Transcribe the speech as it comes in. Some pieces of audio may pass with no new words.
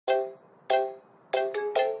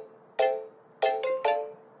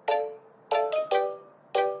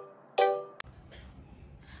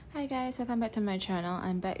Hi guys, welcome back to my channel.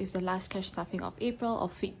 I'm back with the last cash stuffing of April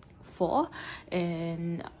of week 4,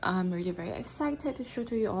 and I'm really very excited to show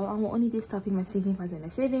to you all. I will only be stuffing my sinking funds and my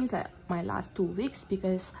savings like my last 2 weeks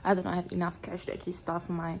because I do not have enough cash to actually stuff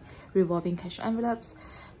my revolving cash envelopes.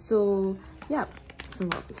 So yeah, so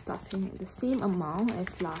I'll be stuffing the same amount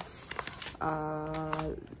as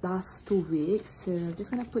last 2 weeks. So I'm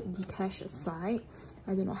just gonna put the cash aside.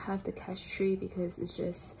 I do not have the cash tree because it's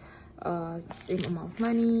just same amount of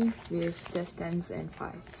money with just 10s and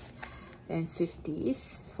 5s and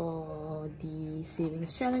 50s for the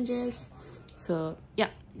savings challenges. So yeah,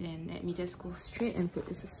 then let me just go straight and put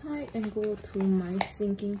this aside and go to my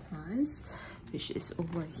sinking funds, which is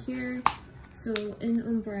over here. So in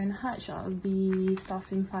Umber and Hutch, I'll be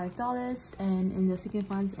stuffing $5, and in the sinking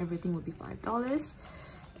funds everything will be $5.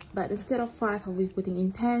 But instead of 5, I'll be putting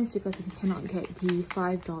in 10s because I cannot get the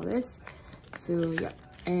 $5. So yeah,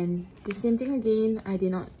 and the same thing again, I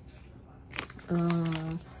did not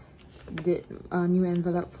did a new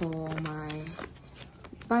envelope for my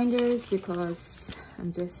binders because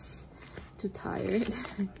I'm just too tired.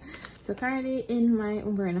 So currently in my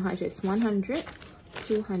Umber and Hutch it's 100,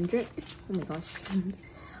 200, oh my gosh,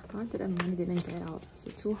 how did that money didn't get out?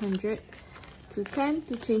 So 200 to 10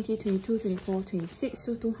 to 20, 22, 24, 26,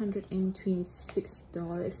 so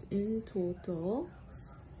 $226 in total.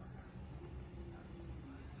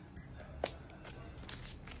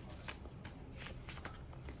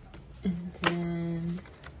 And then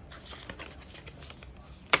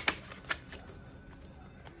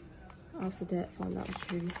after that, for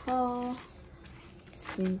luxury haul,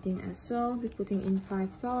 same thing as well. We're putting in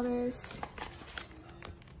 $5.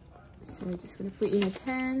 So I'm just gonna put in a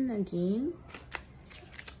 10 again,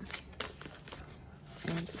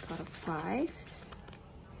 and to cut off 5.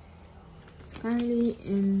 So currently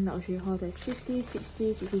in luxury haul, there's 50,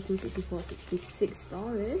 60, 62, 64,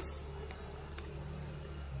 $66.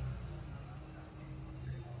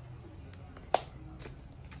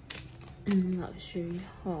 In luxury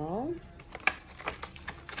haul,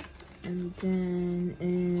 and then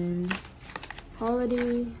in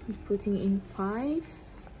holiday I'm putting in 5,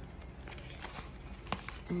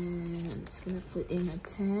 and I'm just gonna put in a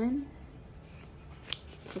 10.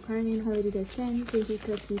 So currently in holiday there's 10, 20,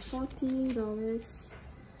 30, $40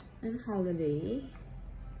 in holiday.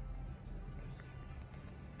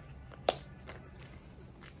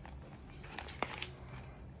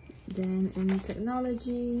 Then in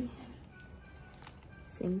technology,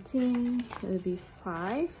 same thing, it'll be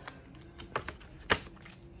 5.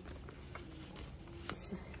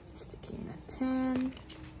 So just sticking in a 10.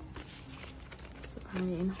 So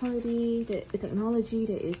currently in holiday, the technology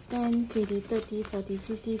there is 10, 20, 30, 40,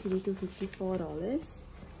 50, 52, $54.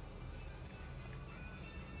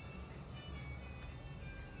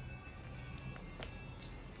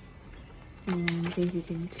 And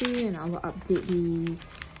 2022, and I will update the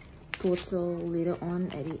total later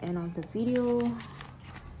on at the end of the video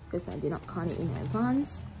because I did not count it in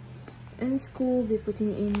advance. In school, we're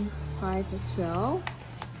putting in 5 as well,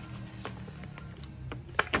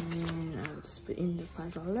 and I'll just put in the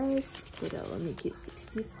 $5, so that will make it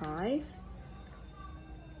 65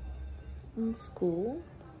 in school.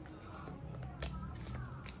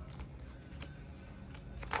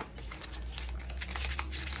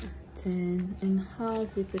 Then in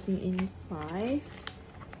house, we're putting in 5,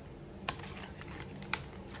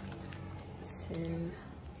 so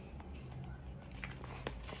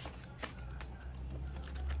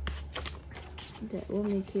that will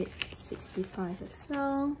make it 65 as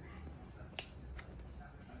well.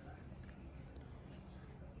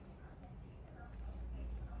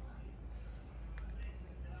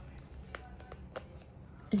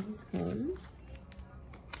 In home,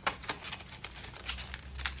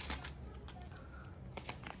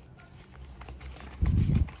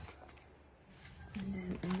 and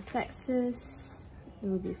then in taxes it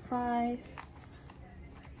will be 5.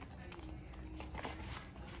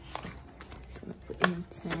 So I'm gonna put in a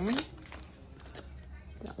 10.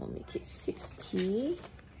 That will make it 60.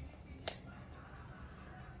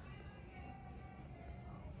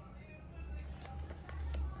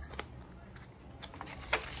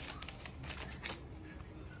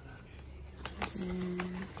 And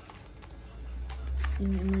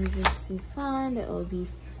in emergency fund, that will be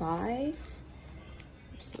 5. I'm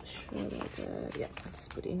so sure that yeah, I'll just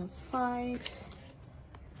put in a 5.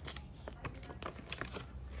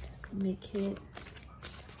 Make it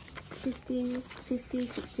 50, 60,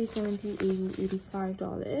 70, 80,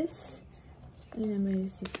 $85 in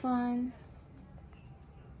emergency fund.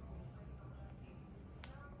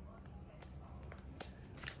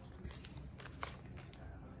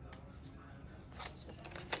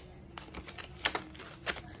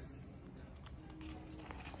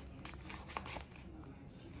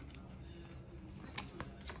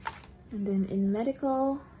 And then in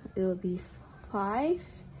medical, it will be 5.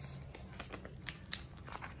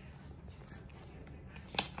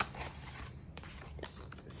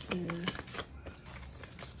 So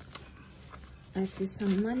I put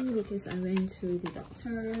some money because I went to the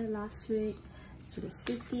doctor last week. So that's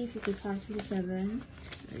 50, 55, 57,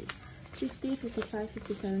 50, 55,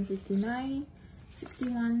 57, 59,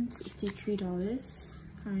 61, $63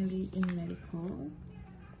 currently in medical.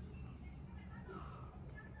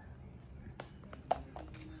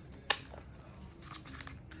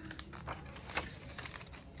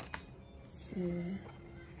 So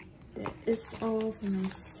that is all for my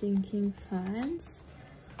sinking funds.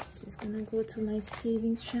 Just gonna go to my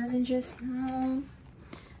savings challenges now.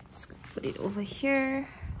 Just gonna put it over here.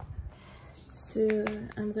 So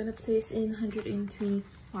I'm gonna place in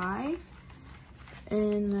 125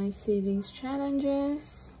 in my savings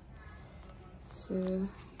challenges. So I'm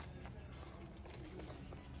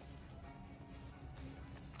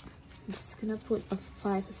just gonna put a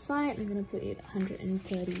 5 aside. I'm gonna put it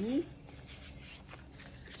 130.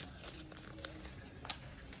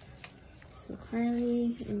 So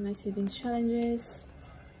currently in my savings challenges,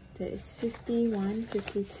 there is 51,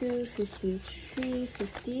 52, 53,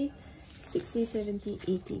 50, 60, 70,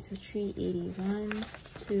 80. So 380, 1,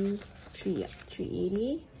 2, 3, yeah,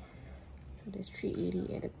 380. So there's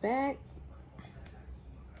 380 at the back.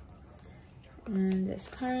 And there's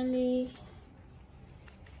currently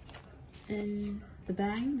in the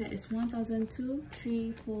bank, there is 1,002,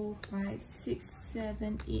 3, 4, 5, 6,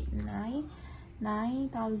 7, 8, 9.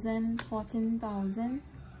 9,000, 14,000,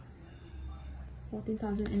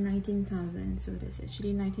 14,000 and 19,000. So there's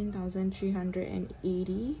actually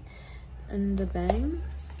 19,380 in the bank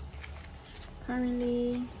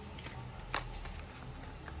currently.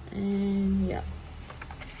 And yeah,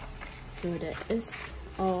 so that is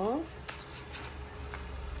all.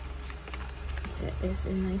 That is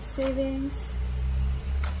in my savings.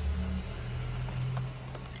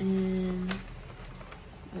 And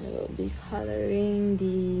I will be coloring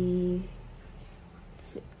the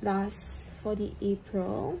last for the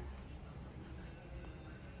April.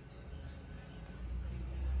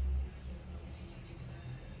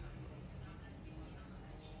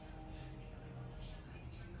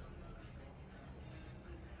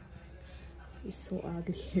 It's so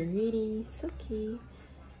ugly already. It's okay.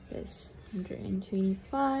 That's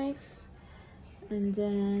 125. And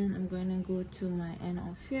then I'm gonna go to my end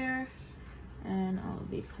of year. And I'll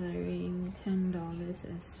be coloring $10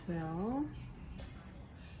 as well.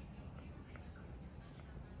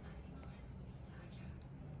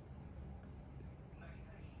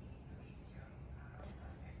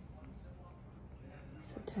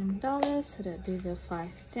 So $10, so that'll be the 5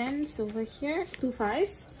 10s over here, 2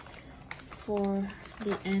 5s for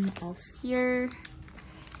the end of year.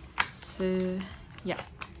 So yeah,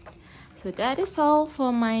 so that is all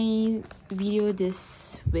for my video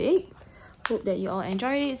this week. Hope that you all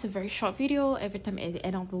enjoyed it. It's a very short video. Every time at the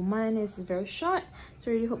end of the month is very short,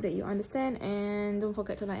 so really hope that you understand, and don't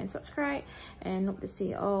forget to like and subscribe, and hope to see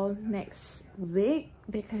you all next week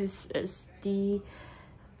because it's the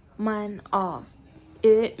month of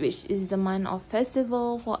it, which is the month of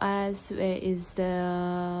festival for us,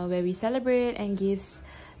 where we celebrate and gifts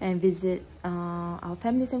and visit our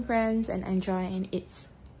families and friends and enjoy and eat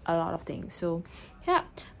a lot of things. So yeah,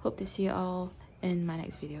 hope to see you all in my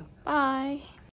next video. Bye.